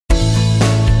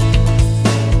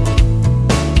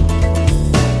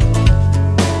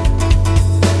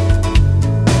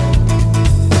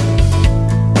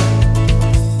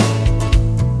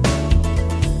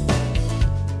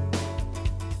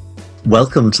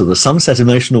Welcome to the Somerset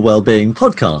Emotional Wellbeing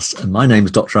Podcast. And my name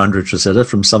is Dr. Andrew Tresidder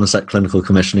from Somerset Clinical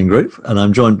Commissioning Group, and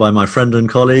I'm joined by my friend and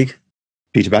colleague,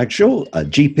 Peter Bagshaw, a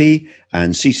GP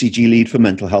and CCG lead for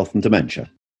mental health and dementia.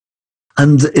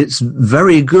 And it's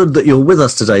very good that you're with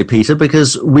us today, Peter,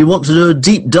 because we want to do a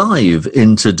deep dive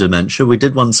into dementia. We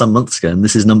did one some months ago, and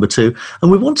this is number 2.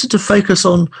 And we wanted to focus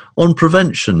on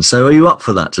prevention. So are you up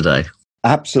for that today?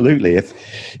 Absolutely.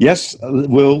 Yes,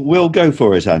 we'll go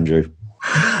for it, Andrew.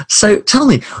 So tell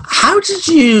me, how did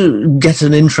you get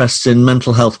an interest in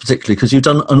mental health particularly? Because you've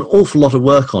done an awful lot of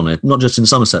work on it, not just in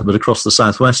Somerset, but across the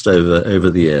Southwest over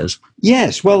the years.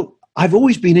 Yes, well, I've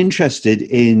always been interested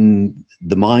in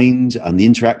the mind and the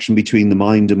interaction between the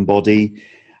mind and body,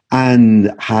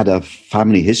 and had a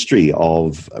family history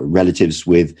of relatives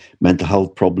with mental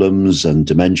health problems and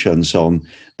dementia and so on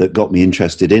that got me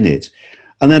interested in it.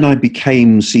 And then I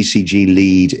became CCG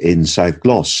lead in South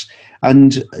Gloss.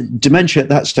 And dementia at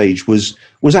that stage was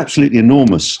absolutely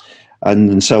enormous.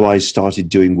 And so I started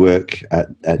doing work at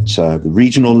the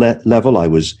regional level. I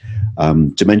was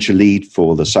dementia lead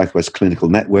for the Southwest Clinical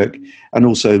Network, and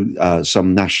also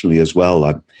some nationally as well.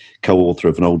 I'm co-author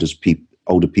of an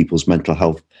older people's mental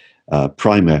health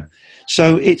primer.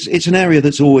 So it's an area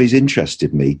that's always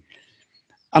interested me.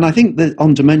 And I think that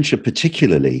on dementia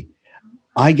particularly,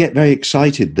 I get very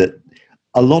excited that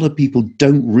a lot of people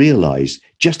don't realize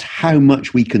just how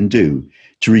much we can do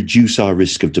to reduce our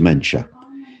risk of dementia.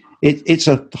 It's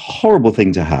a horrible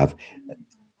thing to have.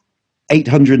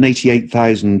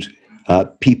 888,000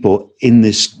 people in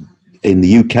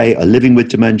the UK are living with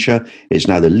dementia. It's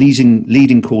now the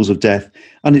leading cause of death,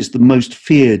 and it's the most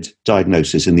feared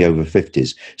diagnosis in the over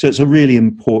 50s. So it's a really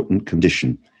important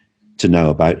condition to know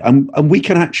about. And we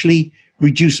can actually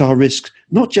reduce our risk,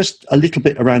 not just a little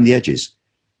bit around the edges,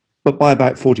 but by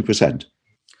about 40%.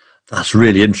 That's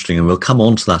really interesting, and we'll come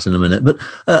on to that in a minute.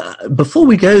 But before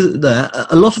we go there,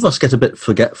 a lot of us get a bit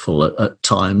forgetful at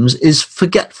times. Is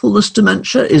forgetfulness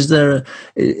dementia? Is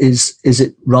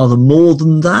it rather more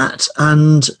than that?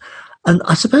 And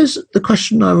I suppose the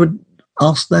question I would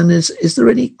ask then is there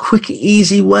any quick,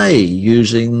 easy way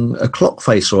using a clock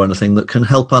face or anything that can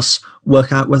help us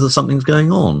work out whether something's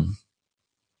going on?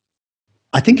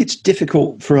 I think it's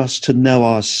difficult for us to know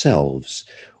ourselves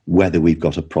whether we've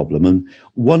got a problem. And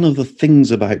one of the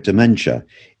things about dementia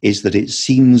is that it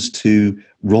seems to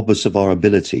rob us of our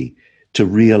ability to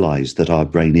realize that our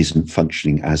brain isn't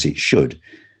functioning as it should.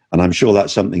 And I'm sure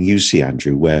that's something you see,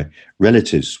 Andrew, where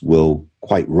relatives will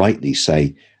quite rightly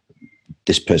say,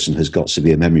 this person has got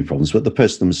severe memory problems, but the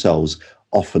person themselves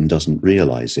often doesn't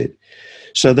realize it.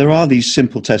 So there are these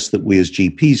simple tests that we as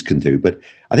GPs can do, but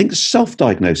I think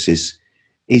self-diagnosis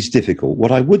is difficult.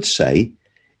 What I would say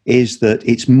is that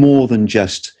it's more than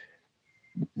just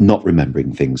not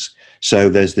remembering things. So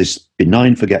there's this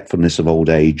benign forgetfulness of old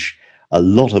age. A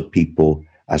lot of people,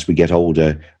 as we get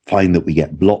older, find that we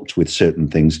get blocked with certain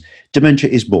things.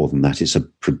 Dementia is more than that. It's a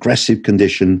progressive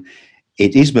condition.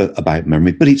 It is about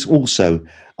memory, but it's also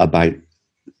about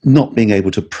not being able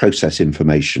to process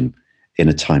information in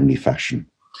a timely fashion.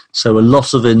 So a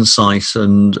loss of insight,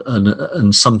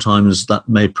 and sometimes that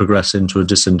may progress into a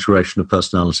disintegration of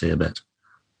personality a bit.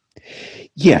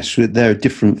 Yes, there are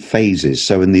different phases.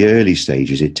 So in the early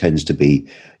stages, it tends to be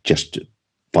just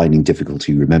finding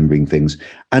difficulty remembering things,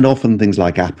 and often things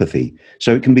like apathy.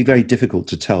 So it can be very difficult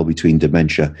to tell between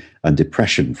dementia and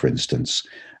depression, for instance.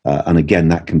 And again,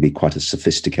 that can be quite a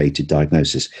sophisticated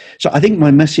diagnosis. So I think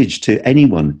my message to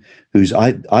anyone who's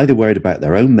either worried about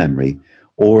their own memory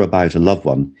or about a loved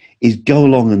one is go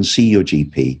along and see your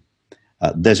GP.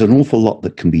 There's an awful lot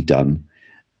that can be done.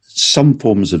 Some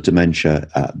forms of dementia,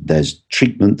 there's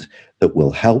treatment that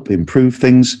will help improve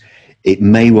things. It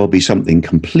may well be something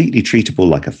completely treatable,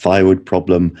 like a thyroid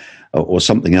problem, or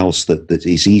something else that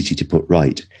is easy to put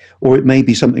right. Or it may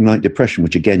be something like depression,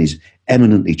 which again is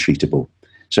eminently treatable.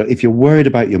 So if you're worried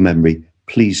about your memory,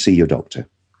 please see your doctor.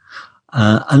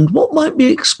 And what might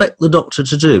we expect the doctor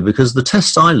to do? Because the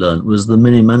test I learned was the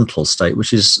mini mental state,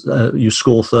 which is you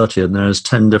score 30 and there's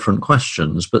 10 different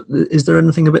questions. But is there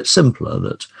anything a bit simpler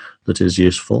that is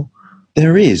useful?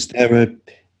 There is. There are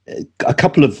a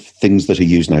couple of things that are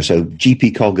used now. So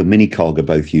GP Cog and Mini Cog are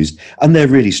both used, and they're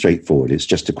really straightforward. It's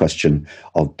just a question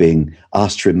of being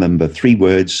asked to remember 3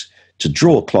 words, to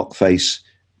draw a clock face,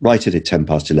 write it at 10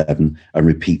 past 11, and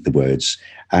repeat the words.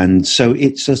 And so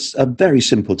it's a very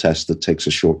simple test that takes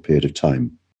a short period of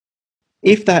time.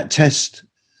 If that test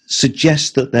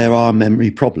suggests that there are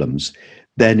memory problems,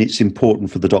 then it's important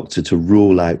for the doctor to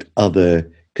rule out other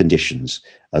conditions,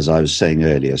 as I was saying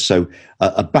earlier. So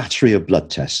a battery of blood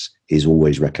tests is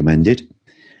always recommended.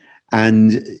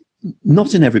 And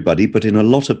Not in everybody, but in a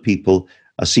lot of people,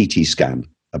 a CT scan,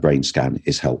 a brain scan,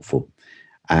 is helpful.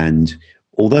 And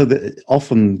although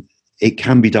often it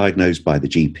can be diagnosed by the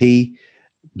GP,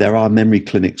 there are memory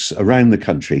clinics around the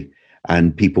country,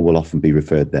 and people will often be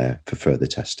referred there for further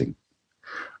testing.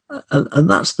 And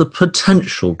that's the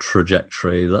potential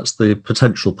trajectory, that's the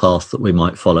potential path that we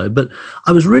might follow. But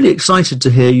I was really excited to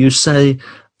hear you say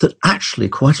that actually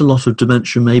quite a lot of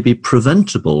dementia may be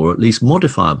preventable or at least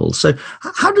modifiable. So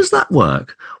how does that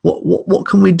work? What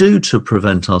can we do to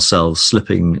prevent ourselves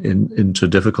slipping into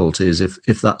difficulties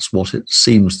if that's what it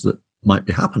seems that might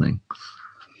be happening?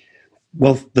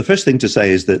 Well, the first thing to say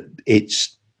is that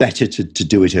it's better to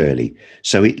do it early.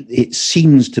 So it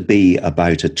seems to be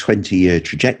about a 20-year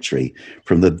trajectory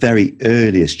from the very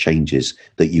earliest changes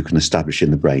that you can establish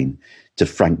in the brain to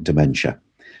frank dementia.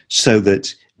 So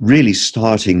that really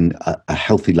starting a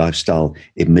healthy lifestyle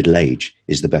in middle age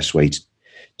is the best way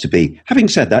to be. Having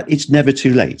said that, it's never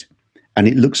too late. And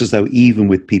it looks as though even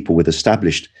with people with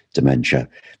established dementia,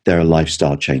 there are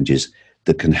lifestyle changes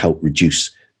that can help reduce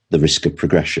the risk of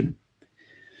progression.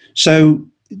 So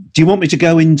do you want me to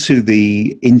go into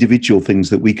the individual things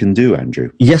that we can do,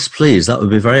 Andrew? Yes, please. That would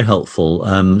be very helpful.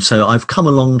 So I've come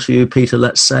along to you, Peter.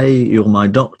 Let's say you're my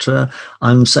doctor.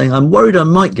 I'm saying I'm worried I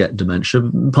might get dementia,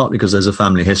 partly because there's a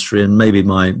family history and maybe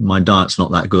my diet's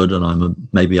not that good and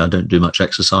maybe I don't do much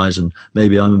exercise and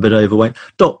maybe I'm a bit overweight.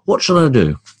 Doc, what should I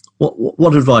do?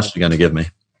 What advice are you going to give me?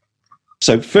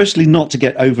 So firstly, not to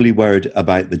get overly worried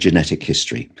about the genetic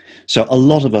history. So a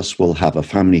lot of us will have a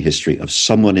family history of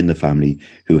someone in the family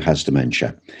who has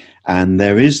dementia. And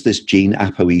there is this gene,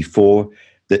 ApoE4,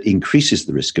 that increases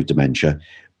the risk of dementia,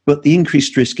 but the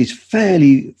increased risk is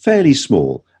fairly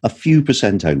small, a few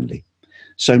percent only.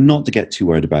 So not to get too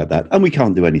worried about that. And we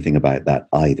can't do anything about that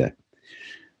either.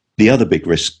 The other big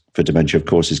risk for dementia, of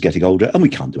course, is getting older, and we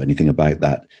can't do anything about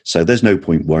that. So there's no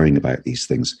point worrying about these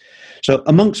things. So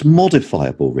amongst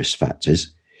modifiable risk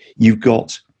factors, you've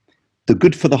got the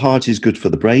good for the heart is good for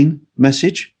the brain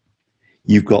message.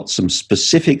 You've got some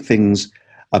specific things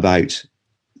about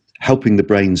helping the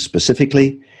brain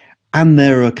specifically, and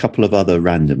there are a couple of other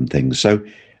random things. So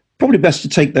probably best to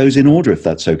take those in order, if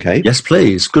that's okay. Yes,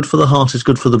 please. Good for the heart is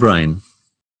good for the brain.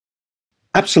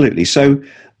 Absolutely. So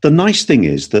the nice thing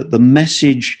is that the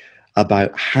message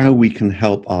about how we can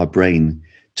help our brain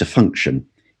to function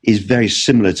is very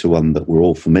similar to one that we're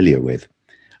all familiar with.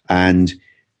 And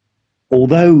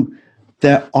although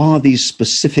there are these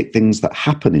specific things that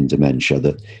happen in dementia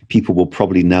that people will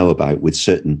probably know about with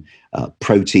certain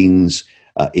proteins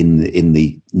in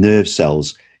the nerve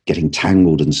cells getting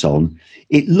tangled and so on,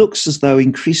 it looks as though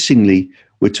increasingly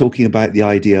we're talking about the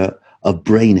idea of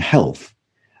brain health.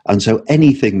 And so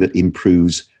anything that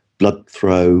improves blood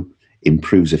flow,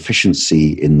 improves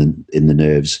efficiency in the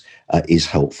nerves is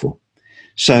helpful.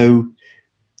 So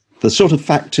the sort of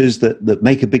factors that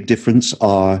make a big difference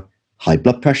are high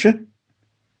blood pressure,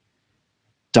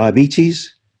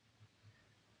 diabetes,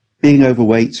 being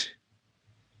overweight,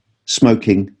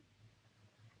 smoking,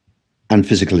 and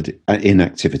physical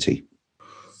inactivity.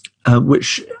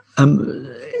 Which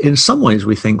in some ways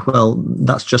we think, well,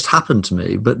 that's just happened to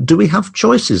me. But do we have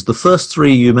choices? The first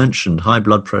three you mentioned, high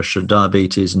blood pressure,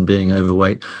 diabetes, and being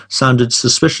overweight, sounded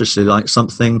suspiciously like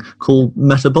something called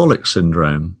metabolic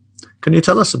syndrome. Can you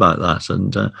tell us about that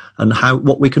and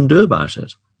what we can do about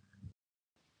it?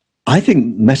 I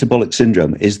think metabolic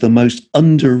syndrome is the most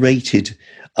underrated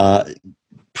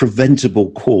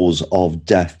preventable cause of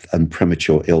death and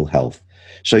premature ill health.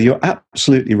 So you're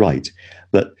absolutely right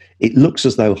that it looks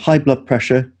as though high blood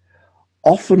pressure,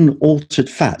 often altered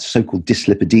fats, so-called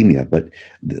dyslipidemia, but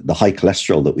the high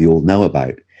cholesterol that we all know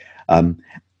about,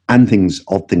 and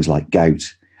things like gout,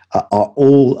 are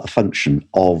all a function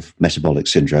of metabolic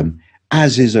syndrome,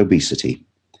 as is obesity.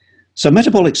 So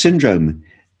metabolic syndrome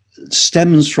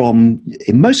stems from,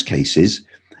 in most cases,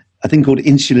 a thing called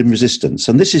insulin resistance.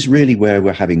 And this is really where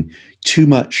we're having too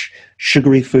much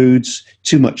sugary foods,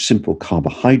 too much simple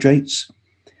carbohydrates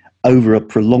over a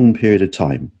prolonged period of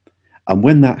time. And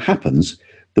when that happens,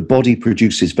 the body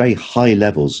produces very high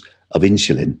levels of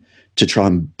insulin to try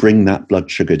and bring that blood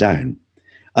sugar down.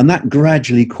 And that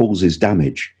gradually causes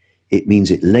damage. It means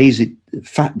it lays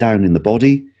fat down in the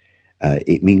body.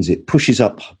 It means it pushes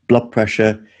up blood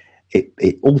pressure.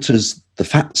 It alters the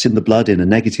fats in the blood in a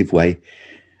negative way.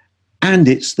 And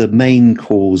it's the main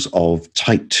cause of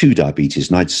type 2 diabetes.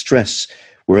 And I'd stress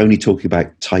we're only talking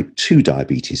about type 2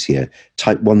 diabetes here.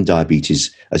 Type 1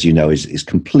 diabetes, as you know, is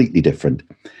completely different.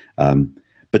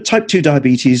 But type 2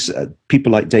 diabetes,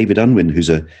 people like David Unwin, who's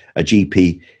a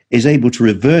GP, is able to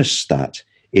reverse that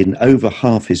in over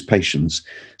half his patients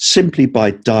simply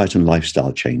by diet and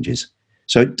lifestyle changes.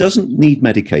 So it doesn't need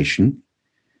medication.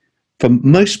 For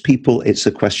most people, it's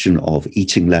a question of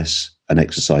eating less and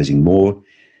exercising more,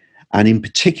 and in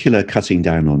particular, cutting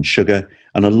down on sugar.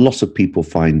 And a lot of people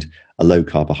find a low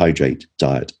carbohydrate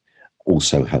diet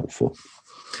also helpful.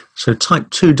 So type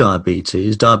 2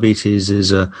 diabetes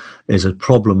is a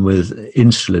problem with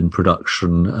insulin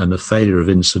production and a failure of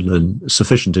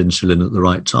sufficient insulin at the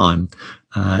right time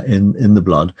in the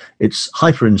blood. It's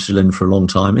hyperinsulin for a long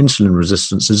time. Insulin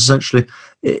resistance is essentially,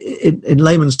 in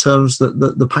layman's terms, that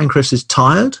the pancreas is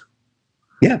tired.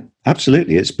 Yeah,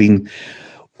 absolutely. It's been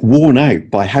worn out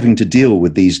by having to deal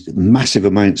with these massive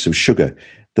amounts of sugar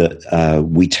that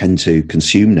we tend to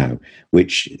consume now,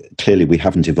 which clearly we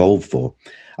haven't evolved for.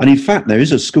 And in fact, there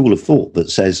is a school of thought that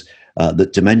says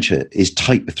that dementia is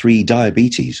type 3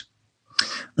 diabetes.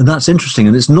 And that's interesting.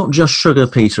 And it's not just sugar,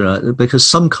 Peter, because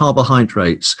some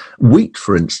carbohydrates, wheat,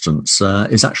 for instance,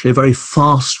 is actually a very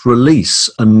fast release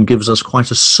and gives us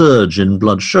quite a surge in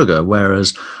blood sugar,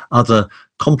 whereas other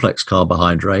complex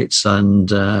carbohydrates and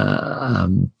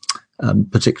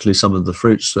particularly some of the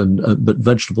fruits, but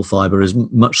vegetable fibre is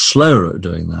much slower at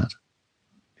doing that.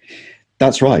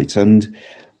 That's right. And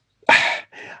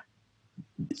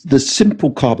the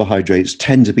simple carbohydrates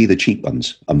tend to be the cheap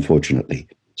ones, unfortunately.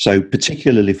 So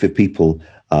particularly for people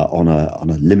on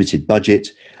a limited budget,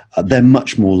 they're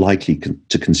much more likely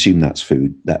to consume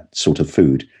that sort of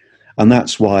food. And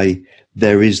that's why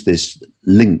there is this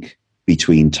link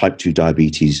between type 2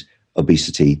 diabetes,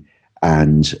 obesity,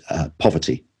 and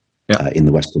poverty in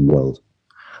the Western world.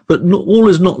 But all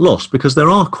is not lost, because there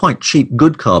are quite cheap,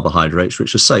 good carbohydrates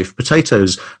which are safe.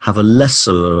 Potatoes have a less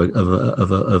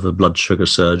of a blood sugar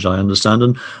surge, I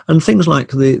understand, and things like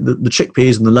the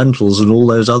chickpeas and the lentils and all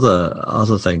those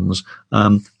other things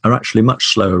are actually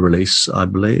much slower release, I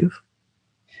believe.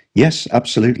 Yes,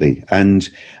 absolutely. And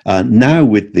now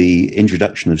with the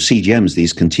introduction of CGMs,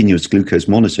 these continuous glucose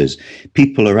monitors,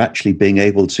 people are actually being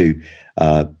able to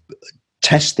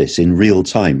test this in real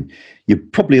time. You're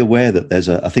probably aware that there's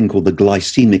a thing called the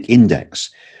glycemic index,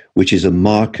 which is a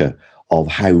marker of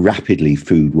how rapidly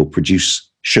food will produce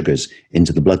sugars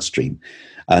into the bloodstream.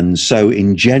 And so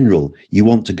in general, you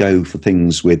want to go for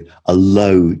things with a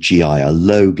low GI, a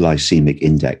low glycemic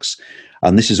index.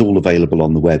 And this is all available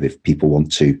on the web if people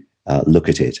want to look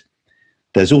at it.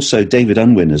 There's also David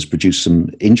Unwin has produced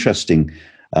some interesting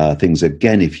things.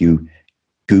 Again, if you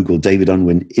Google David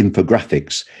Unwin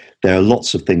infographics, there are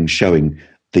lots of things showing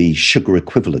the sugar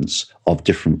equivalents of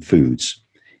different foods.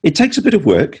 It takes a bit of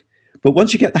work, but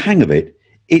once you get the hang of it,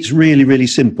 it's really, really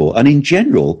simple. And in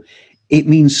general, it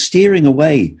means steering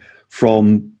away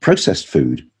from processed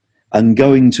food and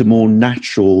going to more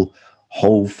natural,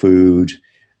 whole food,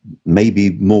 maybe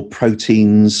more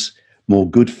proteins, more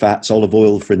good fats. Olive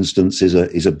oil, for instance,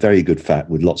 is a very good fat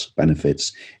with lots of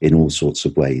benefits in all sorts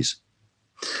of ways.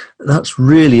 That's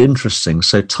really interesting.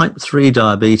 So type 3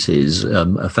 diabetes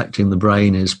affecting the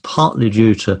brain is partly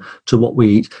due to what we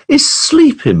eat. Is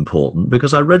sleep important?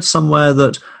 Because I read somewhere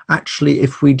that actually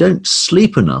if we don't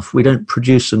sleep enough, we don't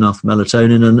produce enough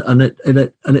melatonin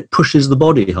and it pushes the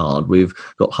body hard. We've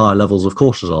got higher levels of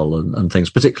cortisol and things,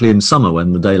 particularly in summer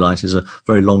when the daylight is a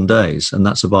very long days, and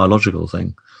that's a biological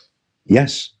thing.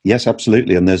 Yes,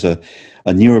 absolutely. And there's a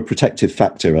neuroprotective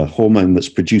factor, a hormone that's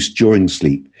produced during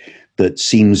sleep that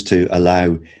seems to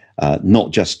allow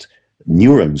not just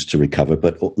neurons to recover,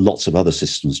 but lots of other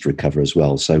systems to recover as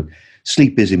well. So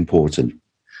sleep is important.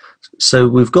 So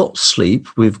we've got sleep,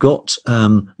 we've got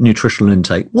nutritional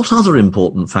intake. What other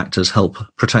important factors help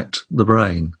protect the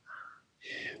brain?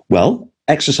 Well,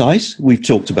 exercise, we've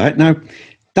talked about. Now,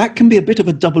 that can be a bit of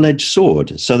a double-edged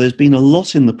sword. So there's been a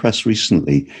lot in the press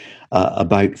recently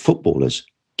about footballers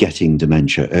getting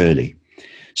dementia early.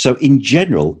 So in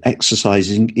general,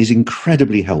 exercising is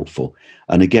incredibly helpful.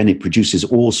 And again, it produces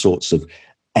all sorts of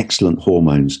excellent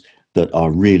hormones that are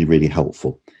really, really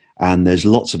helpful. And there's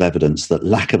lots of evidence that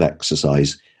lack of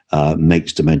exercise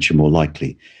makes dementia more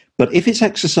likely. But if it's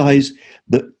exercise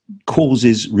that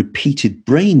causes repeated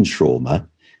brain trauma,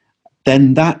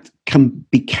 then that can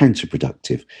be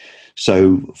counterproductive.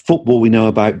 So football we know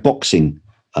about, boxing,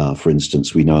 for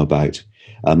instance, we know about.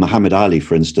 Muhammad Ali,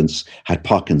 for instance, had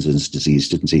Parkinson's disease,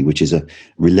 didn't he, which is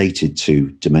related to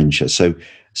dementia. So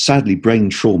sadly, brain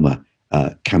trauma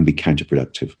can be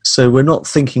counterproductive. So we're not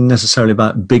thinking necessarily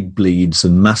about big bleeds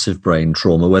and massive brain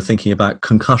trauma. We're thinking about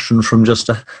concussion from just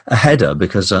a header,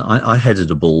 because I headed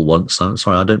a ball once. I'm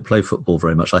sorry, I don't play football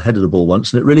very much. I headed a ball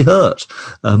once and it really hurt.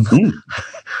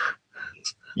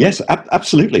 Yes,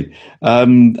 absolutely.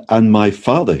 And my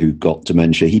father, who got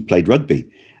dementia, he played rugby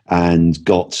and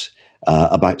got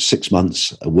about 6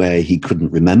 months where he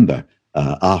couldn't remember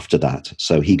after that.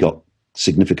 So he got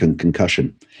significant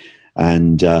concussion.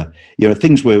 And,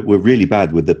 things were really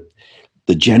bad with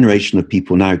the generation of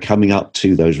people now coming up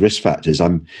to those risk factors.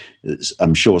 I'm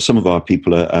sure some of our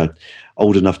people are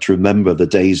old enough to remember the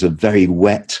days of very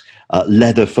wet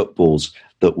leather footballs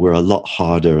that were a lot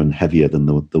harder and heavier than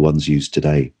the ones used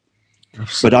today.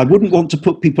 But I wouldn't want to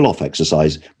put people off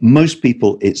exercise. Most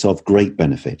people, it's of great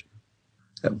benefit.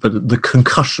 But the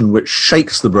concussion which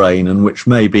shakes the brain and which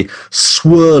may be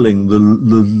swirling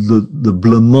the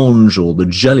blancmange or the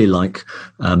jelly-like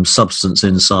substance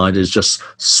inside is just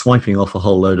swiping off a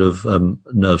whole load of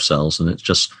nerve cells, and it's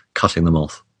just cutting them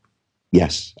off.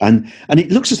 Yes, and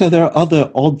it looks as though there are other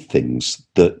odd things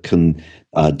that can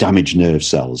damage nerve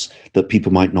cells that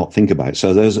people might not think about.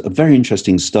 So there's a very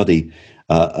interesting study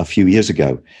a few years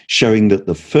ago showing that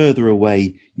the further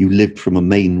away you lived from a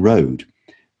main road,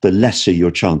 the lesser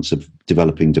your chance of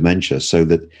developing dementia, so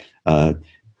that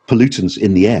pollutants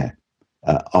in the air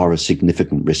are a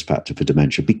significant risk factor for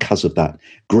dementia because of that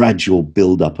gradual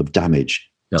build-up of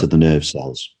damage to the nerve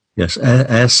cells. Yes,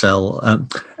 air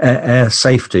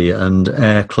safety and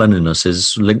air cleanliness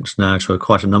is linked now to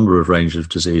quite a number of range of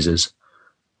diseases.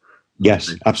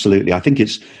 Yes, absolutely. I think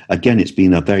it's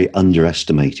been a very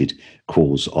underestimated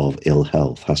cause of ill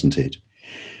health, hasn't it?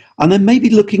 And then maybe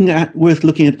worth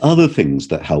looking at other things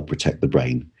that help protect the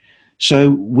brain. So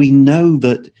we know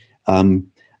that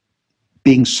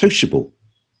being sociable,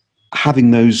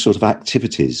 having those sort of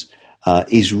activities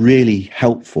is really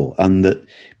helpful, and that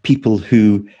people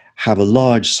who have a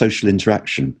large social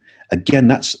interaction, again,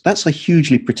 that's a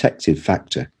hugely protective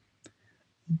factor.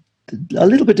 A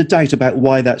little bit of doubt about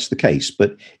why that's the case,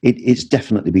 but it's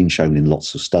definitely been shown in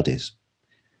lots of studies.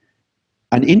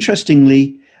 And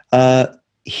interestingly,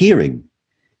 hearing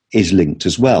is linked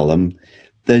as well.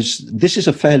 This is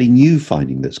a fairly new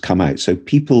finding that's come out. So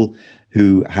people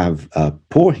who have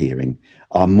poor hearing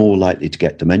are more likely to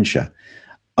get dementia.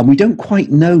 And we don't quite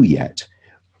know yet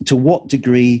to what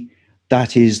degree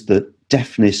that is that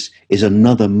deafness is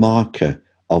another marker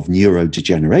of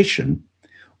neurodegeneration,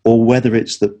 or whether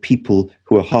it's that people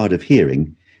who are hard of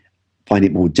hearing find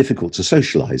it more difficult to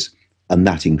socialize, and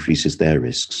that increases their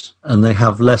risks. And they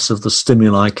have less of the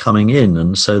stimuli coming in,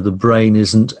 and so the brain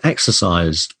isn't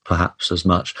exercised perhaps as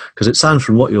much. Because it sounds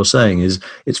from what you're saying is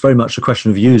it's very much a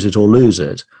question of use it or lose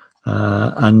it.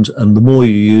 And the more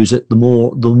you use it, the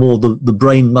more the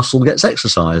brain muscle gets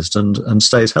exercised and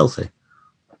stays healthy.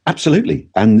 Absolutely.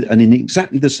 And in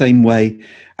exactly the same way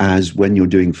as when you're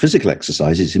doing physical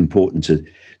exercise, it's important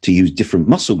to use different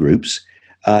muscle groups.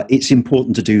 It's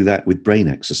important to do that with brain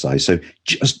exercise. So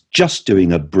just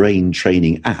doing a brain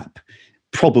training app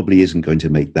probably isn't going to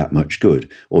make that much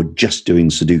good, or just doing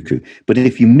Sudoku. But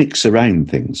if you mix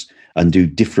around things and do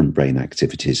different brain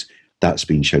activities, that's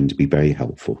been shown to be very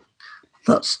helpful.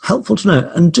 That's helpful to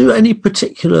know. And do any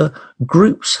particular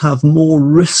groups have more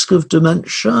risk of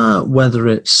dementia, whether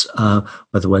it's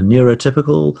whether we're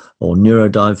neurotypical or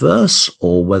neurodiverse,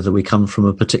 or whether we come from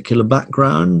a particular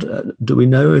background? Do we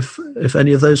know if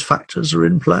any of those factors are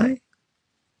in play?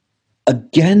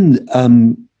 Again,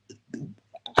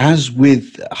 as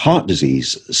with heart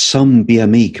disease, some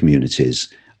BME communities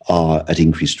are at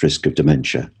increased risk of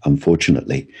dementia,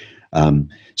 unfortunately.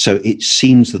 So it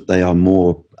seems that they are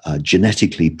more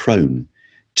genetically prone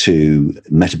to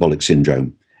metabolic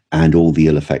syndrome and all the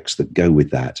ill effects that go with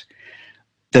that.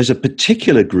 There's a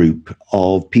particular group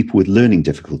of people with learning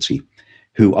difficulty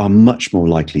who are much more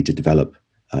likely to develop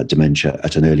dementia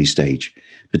at an early stage,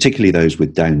 particularly those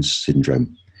with Down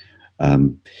syndrome.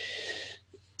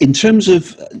 In terms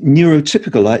of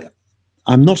neurotypical,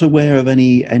 I'm not aware of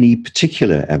any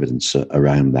particular evidence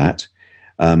around that.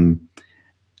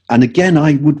 And again,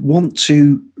 I would want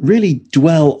to really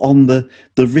dwell on the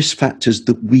risk factors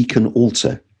that we can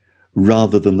alter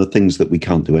rather than the things that we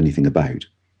can't do anything about.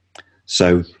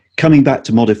 So coming back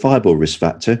to modifiable risk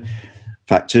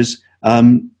factors,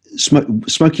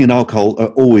 smoking and alcohol are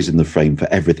always in the frame for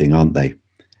everything, aren't they?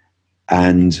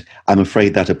 And I'm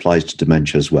afraid that applies to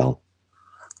dementia as well.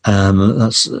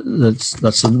 That's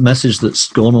a message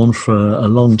that's gone on for a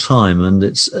long time, and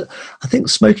it's. I think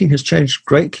smoking has changed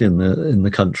greatly in the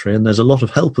country, and there's a lot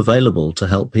of help available to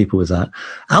help people with that.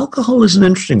 Alcohol is an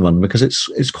interesting one because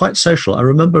it's quite social. I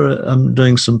remember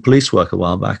doing some police work a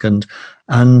while back, and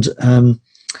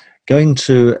going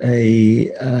to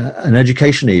an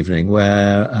education evening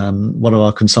where one of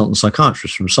our consultant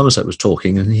psychiatrists from Somerset was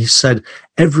talking, and he said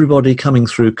everybody coming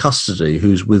through custody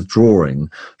who's withdrawing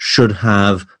should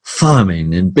have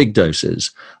thiamine in big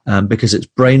doses because it's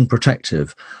brain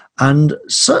protective. And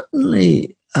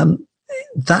certainly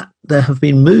that there have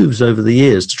been moves over the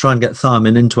years to try and get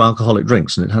thiamine into alcoholic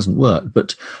drinks, and it hasn't worked.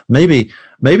 But maybe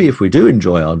if we do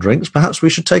enjoy our drinks, perhaps we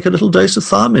should take a little dose of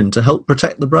thiamine to help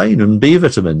protect the brain and B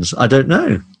vitamins. I don't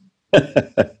know.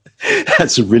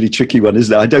 That's a really tricky one,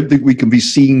 isn't it? I don't think we can be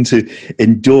seen to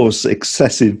endorse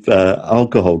excessive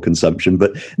alcohol consumption.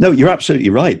 But no, you're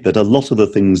absolutely right that a lot of the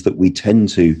things that we tend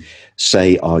to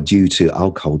say are due to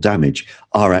alcohol damage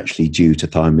are actually due to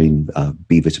thiamine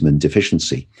B vitamin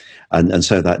deficiency. And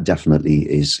so that definitely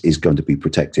is going to be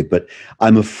protected. But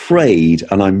I'm afraid,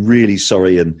 and I'm really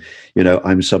sorry, and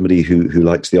I'm somebody who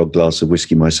likes the odd glass of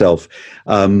whiskey myself,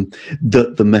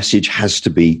 that the message has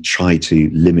to be try to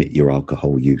limit your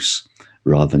alcohol use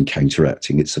rather than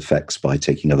counteracting its effects by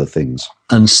taking other things.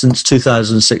 And since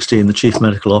 2016, the Chief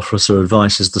Medical Officer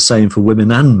advice is the same for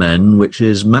women and men, which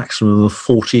is maximum of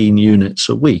 14 units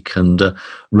a week. And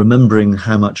remembering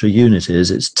how much a unit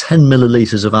is, it's 10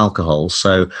 millilitres of alcohol.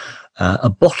 So a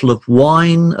bottle of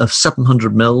wine of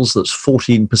 700 mils, that's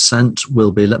 14%,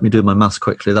 will be, let me do my maths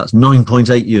quickly, that's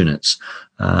 9.8 units.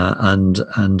 And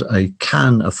a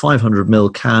 500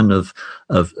 ml can of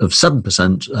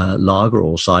 7% lager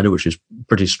or cider, which is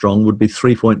pretty strong, would be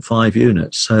 3.5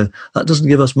 units. So that doesn't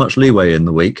give us much leeway in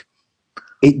the week.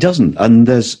 It doesn't. And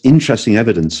there's interesting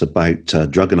evidence about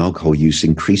drug and alcohol use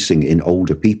increasing in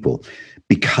older people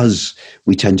because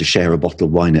we tend to share a bottle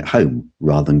of wine at home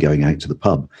rather than going out to the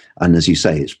pub. And as you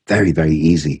say, it's very, very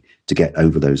easy to get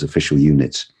over those official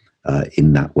units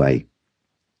in that way,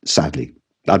 sadly.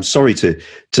 I'm sorry to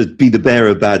be the bearer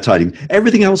of bad tidings.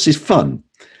 Everything else is fun.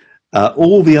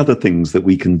 All the other things that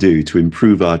we can do to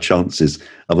improve our chances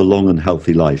of a long and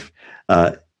healthy life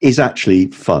is actually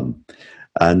fun.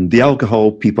 And the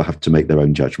alcohol, people have to make their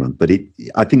own judgment. But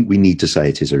I think we need to say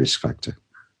it is a risk factor.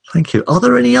 Thank you. Are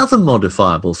there any other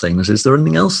modifiable things? Is there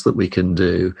anything else that we can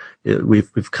do?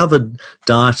 We've covered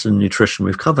diet and nutrition.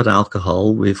 We've covered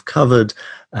alcohol. We've covered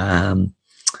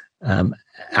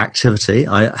activity.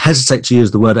 I hesitate to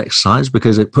use the word exercise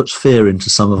because it puts fear into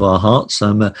some of our hearts.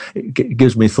 It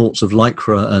gives me thoughts of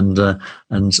lycra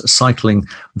and cycling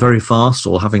very fast,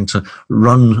 or having to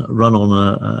run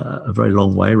on a very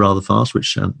long way rather fast,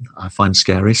 which I find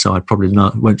scary. So I probably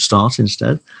won't start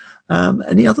instead.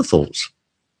 Any other thoughts?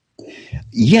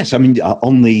 Yes, I mean,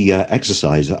 on the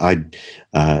exercise, I'm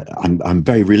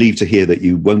very relieved to hear that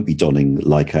you won't be donning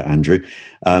lycra, Andrew.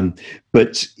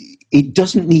 But it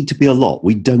doesn't need to be a lot.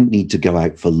 We don't need to go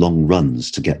out for long runs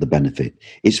to get the benefit.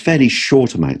 It's fairly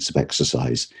short amounts of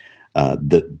exercise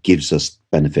that gives us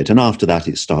benefit. And after that,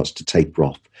 it starts to taper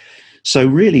off. So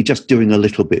really just doing a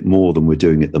little bit more than we're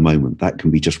doing at the moment, that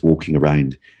can be just walking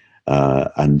around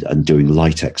and doing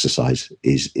light exercise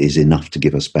is enough to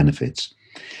give us benefits.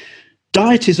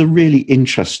 Diet is a really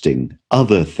interesting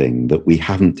other thing that we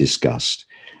haven't discussed,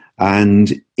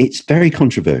 and it's very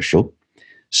controversial.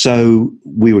 So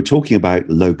we were talking about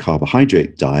low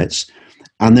carbohydrate diets,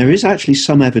 and there is actually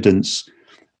some evidence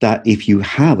that if you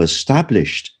have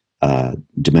established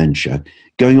dementia,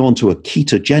 going on to a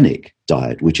ketogenic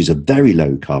diet, which is a very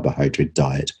low carbohydrate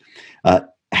diet,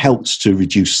 helps to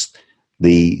reduce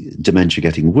the dementia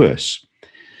getting worse.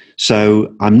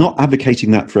 So I'm not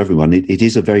advocating that for everyone. It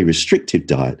is a very restrictive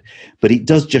diet, but it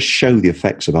does just show the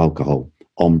effects of alcohol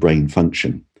on brain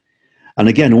function. And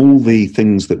again, all the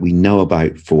things that we know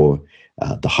about for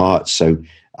the heart. So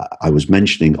I was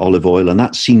mentioning olive oil, and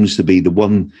that seems to be the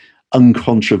one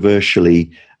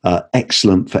uncontroversially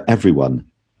excellent for everyone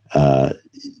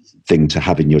thing to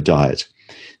have in your diet.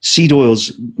 Seed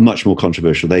oils, much more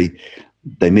controversial.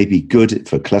 They may be good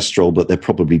for cholesterol, but they're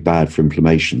probably bad for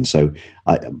inflammation. So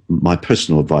my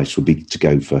personal advice would be to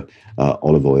go for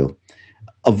olive oil.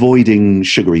 Avoiding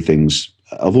sugary things,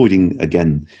 avoiding,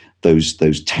 again,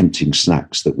 those tempting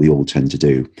snacks that we all tend to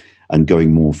do, and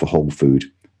going more for whole food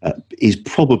is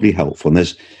probably helpful. And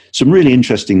there's some really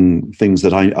interesting things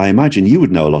that I imagine you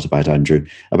would know a lot about, Andrew,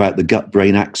 about the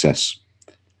gut-brain axis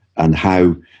and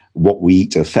how what we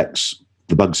eat affects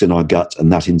the bugs in our gut,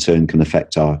 and that in turn can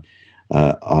affect our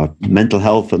mental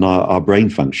health and our brain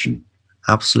function.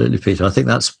 Absolutely, Peter. I think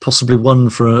that's possibly one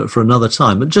for another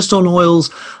time. But just on oils,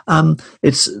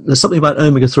 there's something about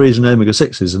omega-3s and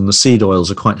omega-6s, and the seed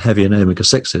oils are quite heavy in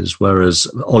omega-6s, whereas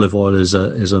olive oil is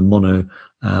a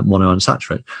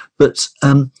monounsaturated. But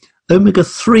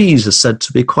omega-3s are said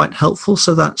to be quite helpful,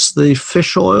 so that's the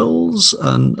fish oils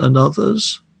and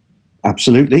others.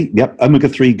 Absolutely, yep.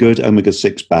 Omega-3 good,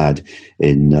 omega-6 bad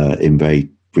in very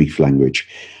brief language.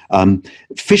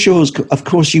 Fish oils, of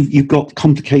course, you've got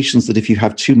complications that if you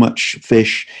have too much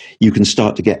fish, you can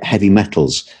start to get heavy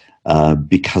metals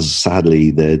because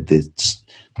sadly the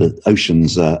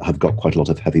oceans have got quite a lot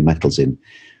of heavy metals in.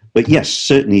 But yes,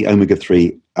 certainly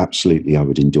omega-3, absolutely, I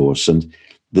would endorse. And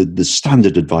the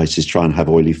standard advice is try and have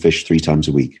oily fish 3 times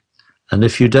a week. And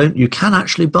if you don't, you can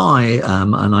actually buy,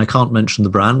 and I can't mention the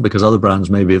brand because other brands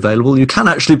may be available, you can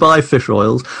actually buy fish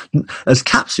oils as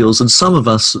capsules, and some of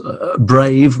us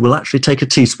brave will actually take a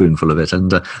teaspoonful of it.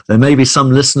 And there may be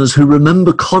some listeners who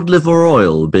remember cod liver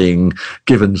oil being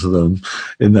given to them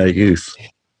in their youth.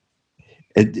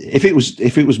 If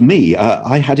it was me,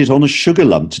 I had it on a sugar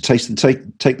lump to take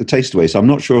the taste away. So I'm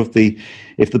not sure if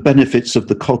the benefits of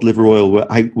the cod liver oil were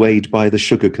outweighed by the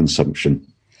sugar consumption.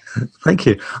 Thank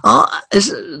you.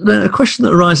 Is a question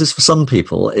that arises for some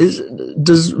people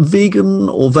does vegan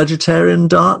or vegetarian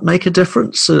diet make a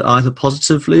difference, either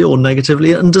positively or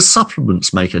negatively? And does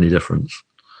supplements make any difference?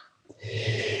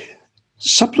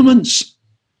 Supplements,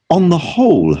 on the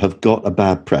whole, have got a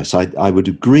bad press. I would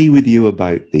agree with you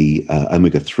about the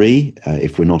omega-3,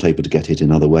 if we're not able to get it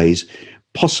in other ways,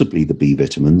 possibly the B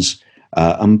vitamins,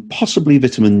 and possibly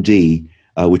vitamin D,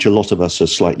 which a lot of us are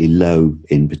slightly low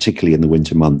in, particularly in the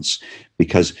winter months,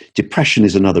 because depression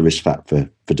is another risk factor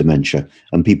for dementia,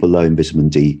 and people low in vitamin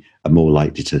D are more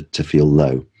likely to feel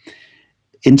low.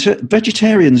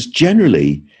 Vegetarians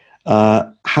generally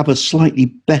have a slightly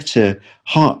better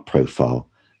heart profile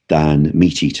than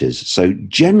meat eaters. So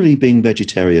generally being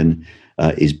vegetarian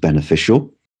is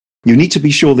beneficial. You need to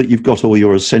be sure that you've got all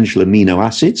your essential amino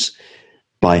acids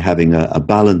by having a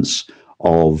balance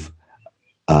of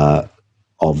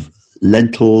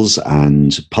lentils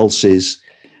and pulses,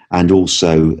 and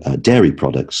also dairy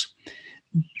products.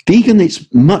 Vegan,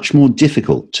 it's much more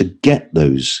difficult to get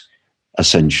those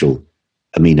essential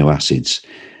amino acids.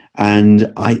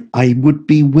 And I would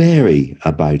be wary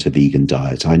about a vegan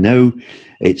diet. I know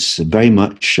it's very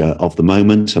much of the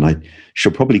moment, and I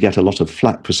shall probably get a lot of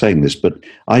flack for saying this, but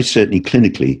I certainly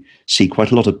clinically see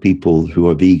quite a lot of people who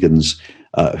are vegans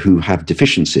who have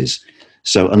deficiencies.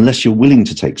 So unless you're willing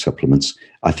to take supplements,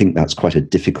 I think that's quite a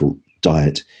difficult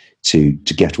diet to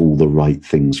get all the right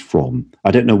things from.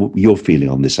 I don't know what you're feeling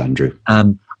on this, Andrew.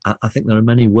 I think there are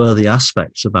many worthy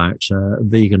aspects about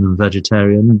vegan and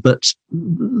vegetarian, but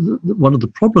one of the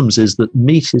problems is that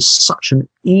meat is such an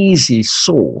easy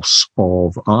source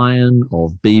of iron,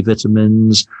 of B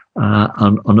vitamins,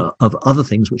 and of other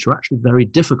things which are actually very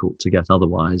difficult to get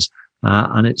otherwise.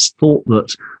 And it's thought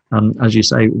that, as you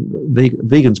say,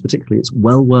 vegans particularly, it's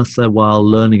well worth their while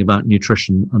learning about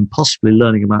nutrition and possibly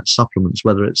learning about supplements,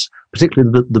 whether it's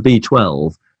particularly the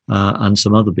B12 and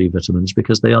some other B vitamins,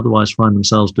 because they otherwise find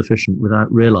themselves deficient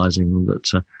without realizing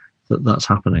that that's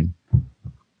happening.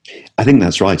 I think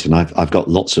that's right. And I've got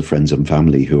lots of friends and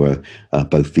family who are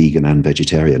both vegan and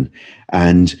vegetarian.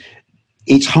 And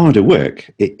it's harder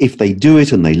work. If they do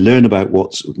it and they learn about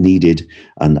what's needed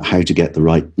and how to get the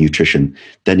right nutrition,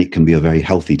 then it can be a very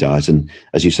healthy diet. And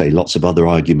as you say, lots of other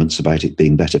arguments about it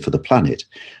being better for the planet.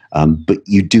 But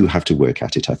you do have to work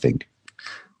at it, I think.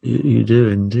 You do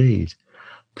indeed.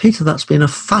 Peter, that's been a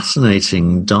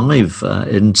fascinating dive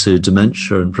into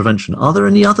dementia and prevention. Are there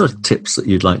any other tips that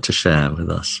you'd like to share with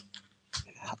us?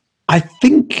 I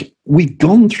think we've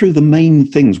gone through the main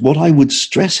things. What I would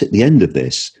stress at the end of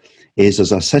this is,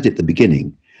 as I said at the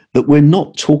beginning, that we're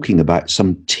not talking about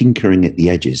some tinkering at the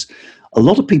edges. A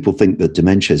lot of people think that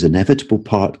dementia is an inevitable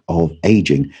part of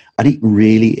aging, and it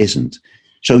really isn't.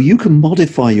 So you can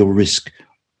modify your risk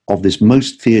of this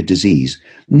most feared disease,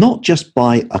 not just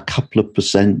by a couple of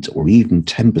percent or even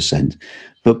 10%,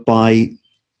 but by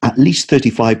at least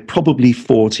 35, probably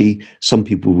 40, some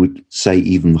people would say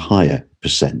even higher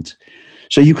percent.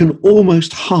 So you can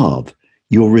almost halve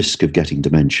your risk of getting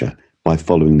dementia by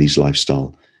following these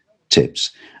lifestyle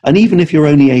tips. And even if you're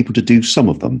only able to do some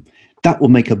of them, that will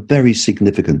make a very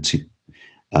significant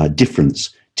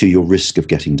difference to your risk of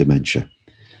getting dementia.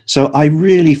 So I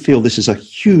really feel this is a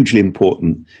hugely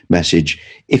important message.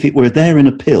 If it were there in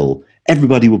a pill,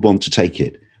 everybody would want to take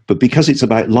it. But because it's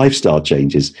about lifestyle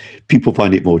changes, people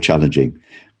find it more challenging.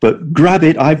 But grab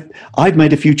it. I've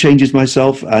made a few changes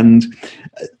myself, and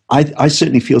I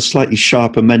certainly feel slightly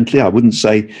sharper mentally. I wouldn't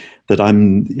say that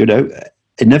I'm,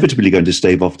 inevitably going to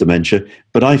stave off dementia,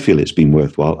 but I feel it's been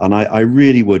worthwhile. And I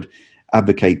really would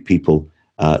advocate people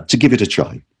to give it a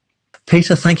try.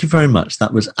 Peter, thank you very much.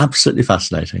 That was absolutely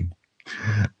fascinating.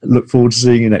 Look forward to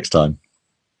seeing you next time.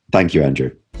 Thank you,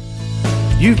 Andrew.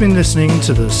 You've been listening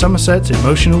to the Somerset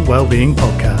Emotional Wellbeing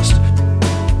Podcast,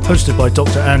 hosted by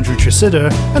Dr. Andrew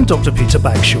Tresidder and Dr. Peter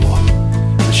Bagshaw.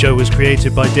 The show was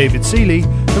created by David Seeley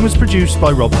and was produced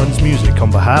by Rob Hunt's Music on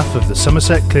behalf of the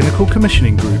Somerset Clinical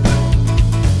Commissioning Group.